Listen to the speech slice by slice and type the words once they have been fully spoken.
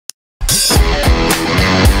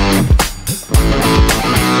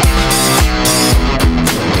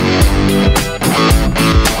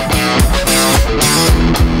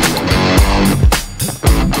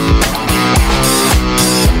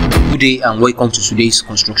Good day and welcome to today's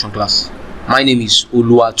construction class. My name is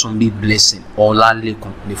Oluwatumbi Blessing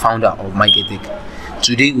Olalekun, the founder of Tech.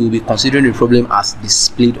 Today we will be considering the problem as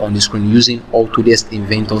displayed on the screen using Autodesk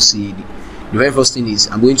Inventor CAD. The very first thing is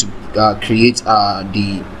I'm going to create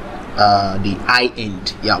the eye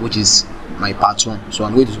end, which is my part 1. So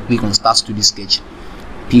I'm going to click on Start Studio Sketch,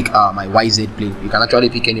 pick my YZ plane. You can actually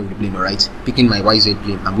pick any of the plane, alright? Picking my YZ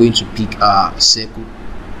plane, I'm going to pick a circle.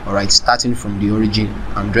 Alright, starting from the origin,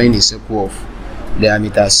 I'm drawing a circle of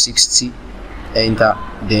diameter 60, enter.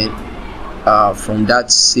 Then from that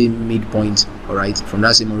same midpoint, alright, from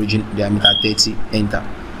that same origin, diameter 30, enter.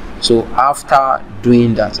 So after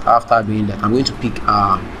doing that, I'm going to pick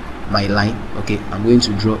my line. Okay, I'm going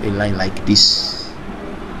to draw a line like this,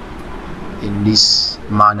 in this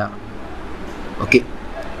manner. Okay,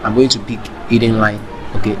 I'm going to pick hidden line.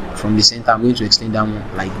 Okay, from the center, I'm going to extend down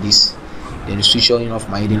like this. Then switching off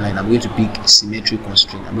my hidden line, I'm going to pick symmetric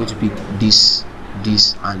constraint. I'm going to pick this,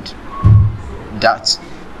 and that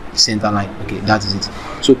center line. Okay, that is it.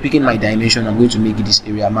 So picking my dimension, I'm going to make this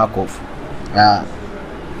area mark of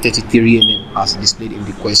 33 mm as displayed in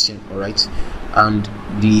the question. Alright, and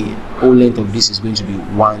the whole length of this is going to be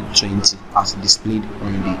 120 as displayed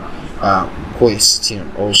on the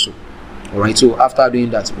question also. Alright, so after doing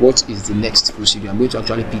that, what is the next procedure? I'm going to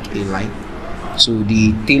actually pick a line. So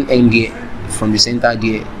the tail end here, from the center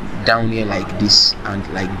there down here like this and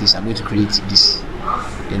like this, I'm going to create this.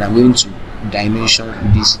 Then I'm going to dimension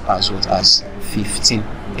this as what, as 15,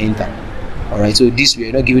 enter. Alright, so this we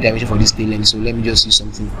are not giving dimension for this tail end, so let me just use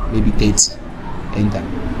something maybe 30, enter.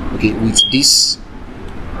 Okay, with this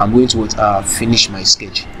I'm going to finish my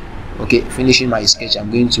sketch. Okay, finishing my sketch, I'm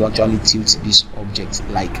going to actually tilt this object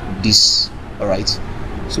like this. Alright,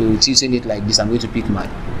 so tilting it like this, I'm going to pick my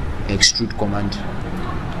extrude command.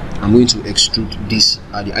 I'm going to extrude this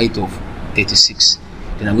at the height of 36.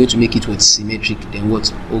 Then I'm going to make it what, symmetric. Then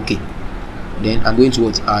what, okay. Then I'm going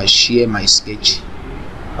to share my sketch.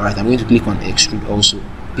 Alright, I'm going to click on extrude also,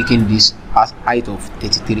 picking this at height of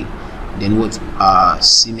 33. Then what,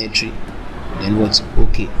 symmetry. Then what,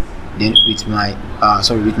 okay. Then with my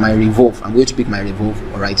with my revolve, I'm going to pick my revolve.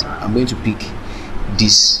 Alright, I'm going to pick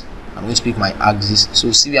this. I'm going to pick my axis.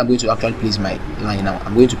 So see where I'm going to actually place my line now.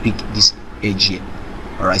 I'm going to pick this edge here.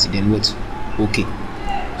 Alright, then what, okay.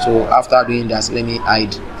 So after doing that, let me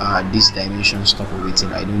hide this dimension stuff of it.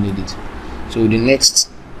 I don't need it. So the next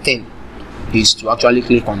thing is to actually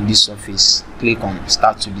click on this surface, click on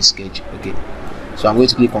Start to the Sketch. Okay, so I'm going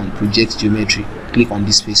to click on Project Geometry, click on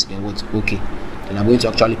this face, then what, okay. Then I'm going to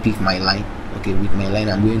actually pick my line. Okay, with my line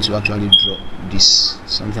I'm going to actually draw this,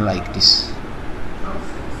 something like this.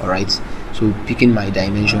 Alright, so picking my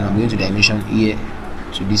dimension, I'm going to dimension here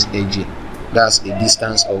to this edge here. That's a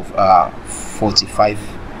distance of 45,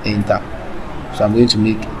 enter. So I'm going to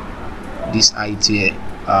make this height here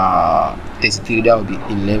 33, that will be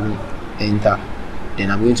 11, enter.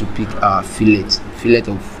 Then I'm going to pick a fillet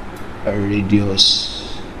of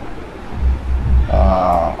radius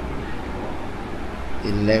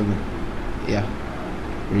 11,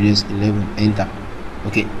 radius 11, enter.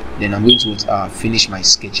 Okay, then I'm going to finish my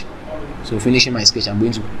sketch. So finishing my sketch, I'm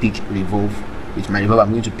going to pick revolve. With my revolve,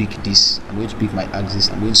 I'm going to pick this. I'm going to pick my axis.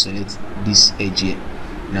 I'm going to select this edge here,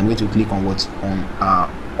 and I'm going to click on what, on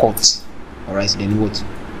cut. Alright, then what,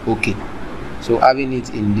 okay. So having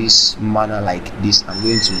it in this manner like this, I'm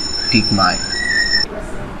going to pick my,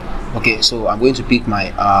 okay, so I'm going to pick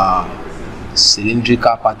my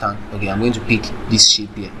cylindrical pattern. Okay, I'm going to pick this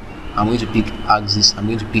shape here. I'm going to pick axis. I'm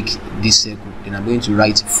going to pick this circle. Then I'm going to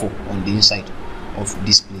write 4 on the inside of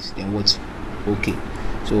this place. Then what, okay.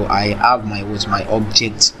 So I have my my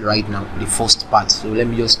object right now, the first part. So let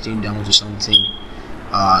me just change down to something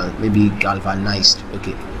maybe galvanized.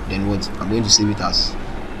 Okay, then what, I'm going to save it as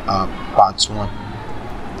part 1,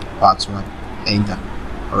 enter.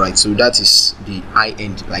 Alright, so that is the eye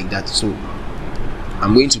end like that. So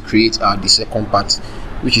I'm going to create the second part,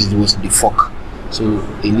 which is the fork. So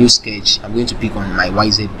a new sketch, I'm going to pick on my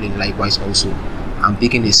YZ plane. Likewise also, I'm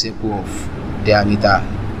picking a circle of diameter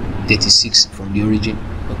 36 from the origin.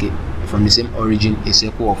 Okay, from the same origin, a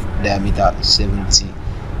circle of diameter 72.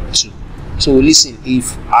 So listen,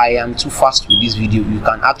 if I am too fast with this video, you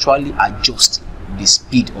can actually adjust the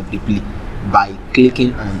speed of the play by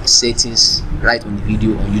clicking on settings right on the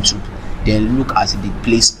video on YouTube. Then look at the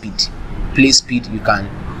play speed. You can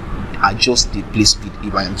adjust the play speed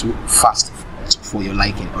if I am too fast for your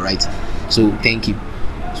liking. Alright, so thank you.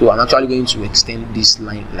 So I'm actually going to extend this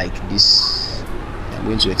line like this. I'm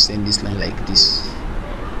going to extend this line like this.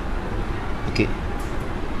 Okay,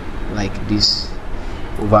 like this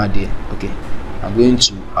over there. Okay, I'm going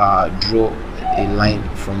to draw a line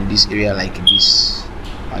from this area like this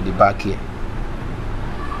at the back here.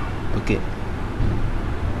 Okay,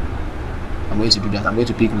 I'm going to do that. I'm going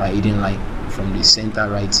to pick my hidden line from the center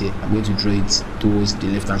right here. I'm going to draw it towards the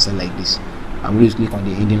left hand side like this. I'm going to click on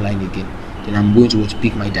the hidden line again. Then I'm going to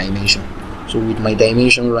pick my dimension. So with my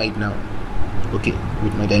dimension right now, okay,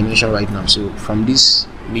 with my dimension right now, so from this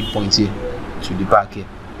midpoint here to the back here,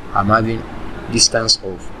 I'm having distance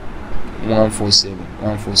of 147,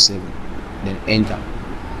 then enter.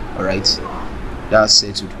 All right, that's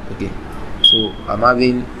settled. Okay, so I'm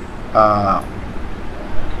having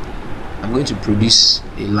I'm going to produce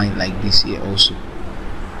a line like this here also,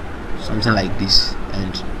 something like this,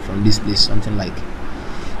 and from this place something like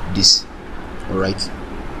this. All right,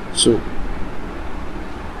 so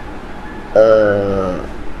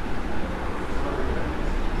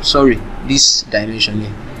sorry, this dimension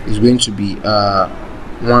here is going to be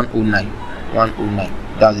 109.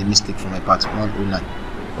 That's a mistake from my part. 109.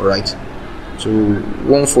 All right, so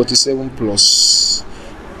 147 plus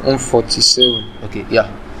 147. Okay, yeah,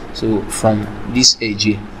 so from this edge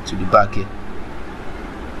here to the back here,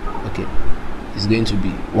 okay, it's going to be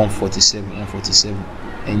 147.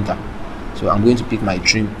 Enter. So I'm going to pick my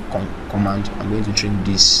trim command. I'm going to trim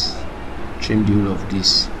this, trim the whole of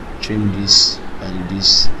this, trim this and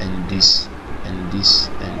this and this and this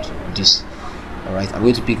and this. All right, I'm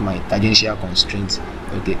going to pick my tangential constraint.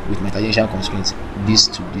 Okay, with my tangential constraint, this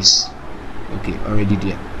to this. Okay, already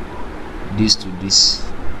there. This to this,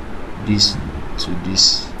 this to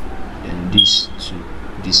this, and this to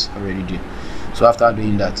this, already there. So after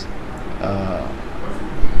doing that,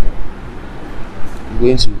 I'm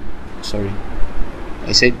going to, sorry,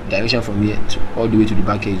 I said dimension from here to all the way to the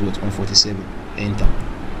back here is what, 147. Enter.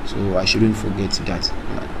 So I shouldn't forget that.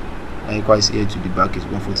 Likewise here to the back is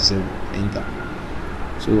 147. Enter.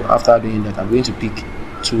 So after doing that, I'm going to pick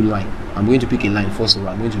two lines. I'm going to pick a line. First of all,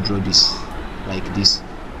 I'm going to draw this like this,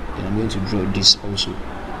 then I'm going to draw this also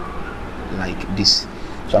like this.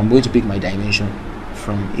 So I'm going to pick my dimension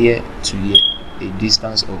from here to here, a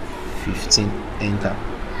distance of 15. Enter.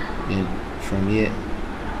 Then from here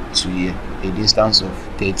to here, a distance of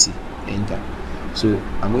 30. Enter. So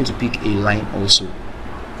I'm going to pick a line also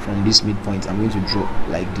from this midpoint. I'm going to draw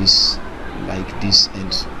like this,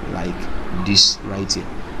 and like this right here.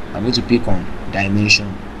 I'm going to pick on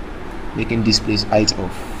dimension, making this place height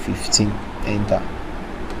of 15. Enter.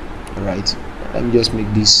 All right, let me just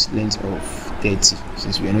make this length of 30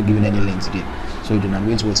 since we are not given any length there. So then I'm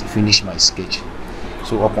going to finish my sketch.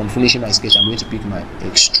 So upon finishing my sketch, I'm going to pick my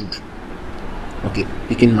extrude. Okay,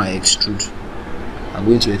 picking my extrude, I'm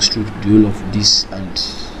going to extrude the whole of this, and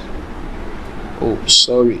oh,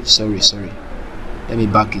 sorry, let me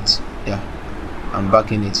back it. Yeah, I'm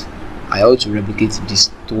backing it. I ought to replicate this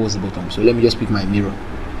towards the bottom. So let me just pick my mirror.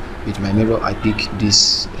 With my mirror, I pick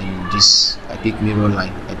this and this. I pick mirror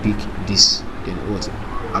line. I pick this. Then what?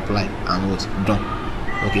 Apply, and what? Done.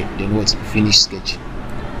 Okay. Then what? Finish sketch.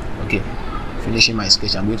 Okay. Finishing my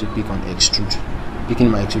sketch, I'm going to pick on extrude.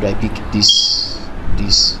 Picking my extrude, I pick this,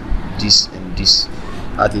 this, and this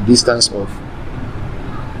at a distance of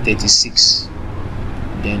 36.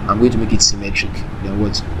 Then I'm going to make it symmetric. Then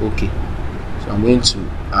what? Okay. So I'm going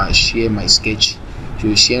to share my sketch.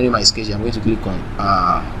 So sharing my sketch, I'm going to click on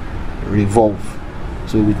revolve.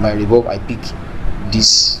 So with my revolve, I pick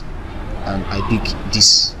this and I pick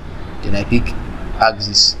this. Then I pick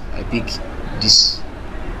axis. I pick this.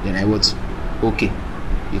 Then I what? Okay.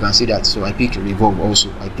 You can see that. So I pick revolve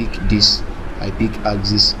also. I pick this. I pick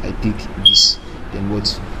axis. I pick this. Then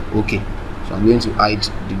what? Okay. So I'm going to hide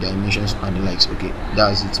the dimensions and the likes. Okay,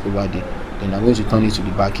 that's it over there. Then I'm going to turn it to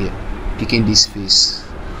the back here, picking this face,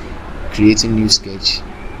 creating new sketch,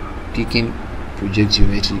 picking project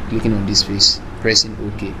geometry, clicking on this face, pressing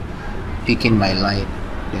OK, picking my line,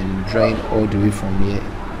 then drawing all the way from here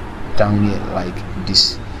down here like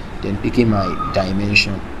this. Then picking my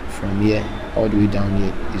dimension from here all the way down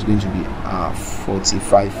here is going to be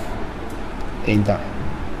 45. Enter.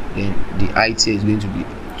 Then the height here is going to be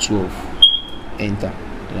 12. Enter.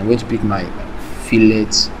 Then I'm going to pick my fillet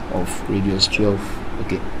of radius 12.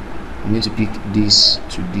 Okay, I'm going to pick this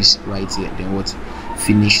to this right here. Then what?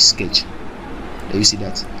 Finish sketch. There you see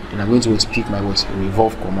that. Then I'm going to pick my what?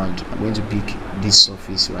 Revolve command. I'm going to pick this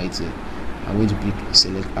surface right here. I'm going to pick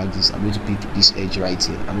select axis. I'm going to pick this edge right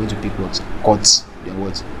here. I'm going to pick what? Cut. Then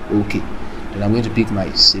what? Okay. Then I'm going to pick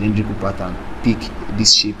my cylindrical pattern. Pick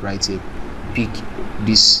this shape right here. Pick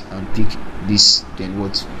this and pick this. Then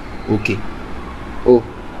what? Okay. Oh,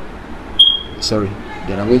 sorry.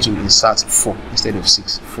 Then I'm going to insert 4 instead of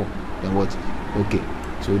 6. 4. Then what? Okay.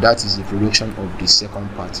 So that is the production of the second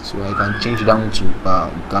part. So I can change down to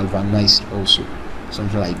galvanized also,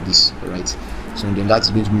 something like this. All right, so then that's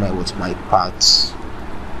going to be my part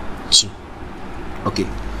 2. Okay,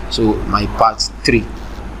 so my part 3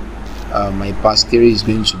 is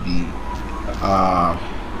going to be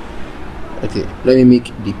okay, let me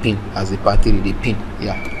make the pin as the part 3. The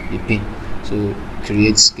pin. So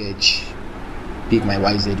create sketch, pick my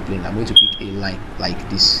YZ plane. I'm going to pick a line like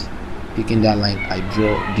this. Picking that line, I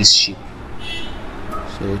draw this shape.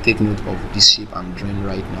 So take note of this shape I'm drawing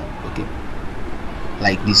right now. Okay,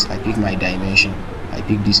 like this. I pick my dimension, I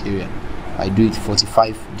pick this area, I do it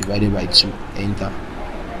 45 divided by 2, enter.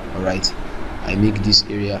 All right, I make this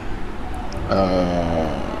area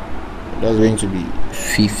that's going to be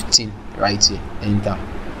 15 right here, enter.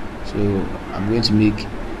 So I'm going to make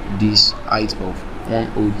this height of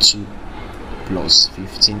 102 plus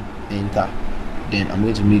 15, enter. Then I'm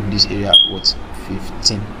going to make this area what,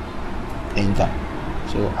 15, enter.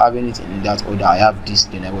 So having it in that order, I have this,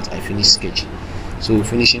 then I finish sketch. So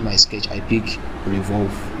finishing my sketch, I pick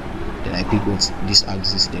revolve, then I pick what, this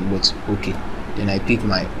axis, then what, okay, then I pick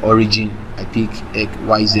my origin, I pick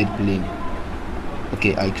YZ plane.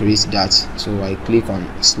 Okay, I create that. So I click on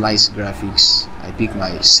slice graphics, I pick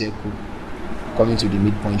my circle, coming to the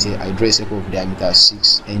midpoint here, I draw a circle of diameter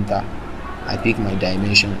 6, enter. I pick my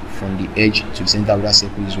dimension from the edge to the center of that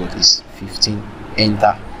circle is what, is 15,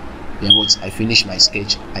 enter. Then what, I finish my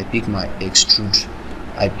sketch, I pick my extrude,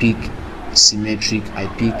 I pick symmetric, I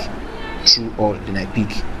pick through all, then I pick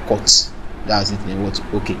cut. That's it. Then what,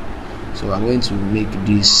 okay. So I'm going to make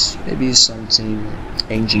this maybe something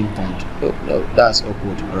engine pond. Oh no, that's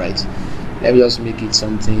awkward. All right, let me just make it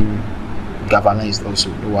something galvanized also,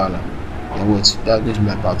 no wala. Then what, that's going to be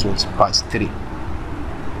my part 3.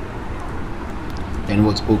 Then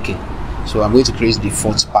what, okay. So I'm going to create the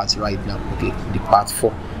 4th part right now. Okay, the part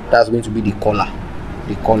 4, that's going to be the collar.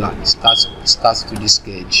 Starts to the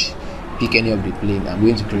sketch, pick any of the plane. I'm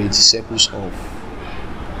going to create circles of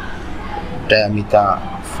diameter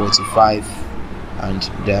 45 and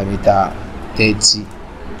diameter 30.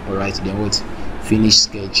 All right, then what, finish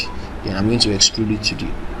sketch. Then I'm going to extrude it to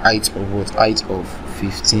the height of what, height of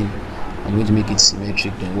 15. I'm going to make it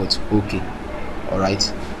symmetric, then what, okay. All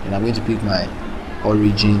right, and I'm going to pick my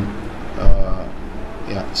origin,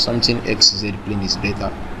 something XZ plane is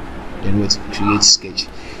better. Then what, create sketch.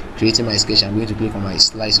 Creating my sketch, I'm going to click on my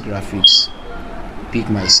slice graphics, pick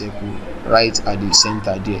my circle right at the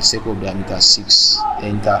center there, circle of diameter 6,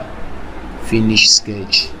 enter. Finish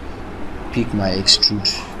sketch, pick my extrude,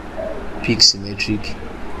 pick symmetric,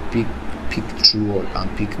 pick through all,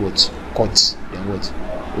 and pick what, cut. Then what,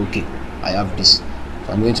 okay, I have this.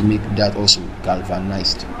 So I'm going to make that also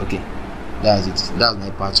galvanized. Okay, that's it. That's my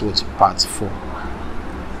part 4.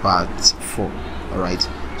 All right,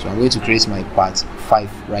 so I'm going to create my part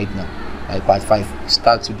 5 right now. My part 5,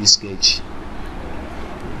 start to the sketch,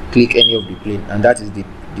 click any of the plane, and that is the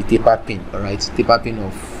taper pin. All right, taper pin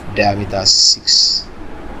of diameter 6,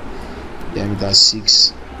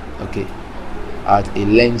 okay, at a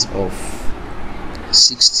length of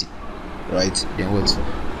 60, right? Then what,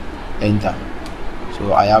 enter.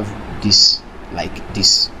 So I have this like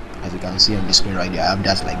this, as you can see on the screen right there. I have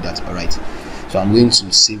that like that. All right, so I'm going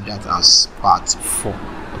to save that as part 4.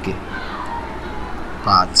 Okay,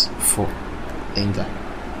 part 4, enter.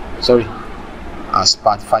 Sorry, as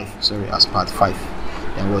part 5. Sorry, as part 5.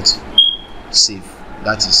 Then what, save.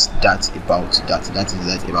 That is that about that. That is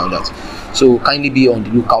that about that. So kindly be on the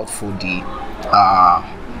lookout for the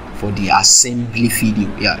assembly video.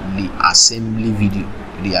 The assembly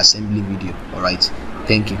video. All right,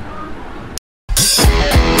 thank you.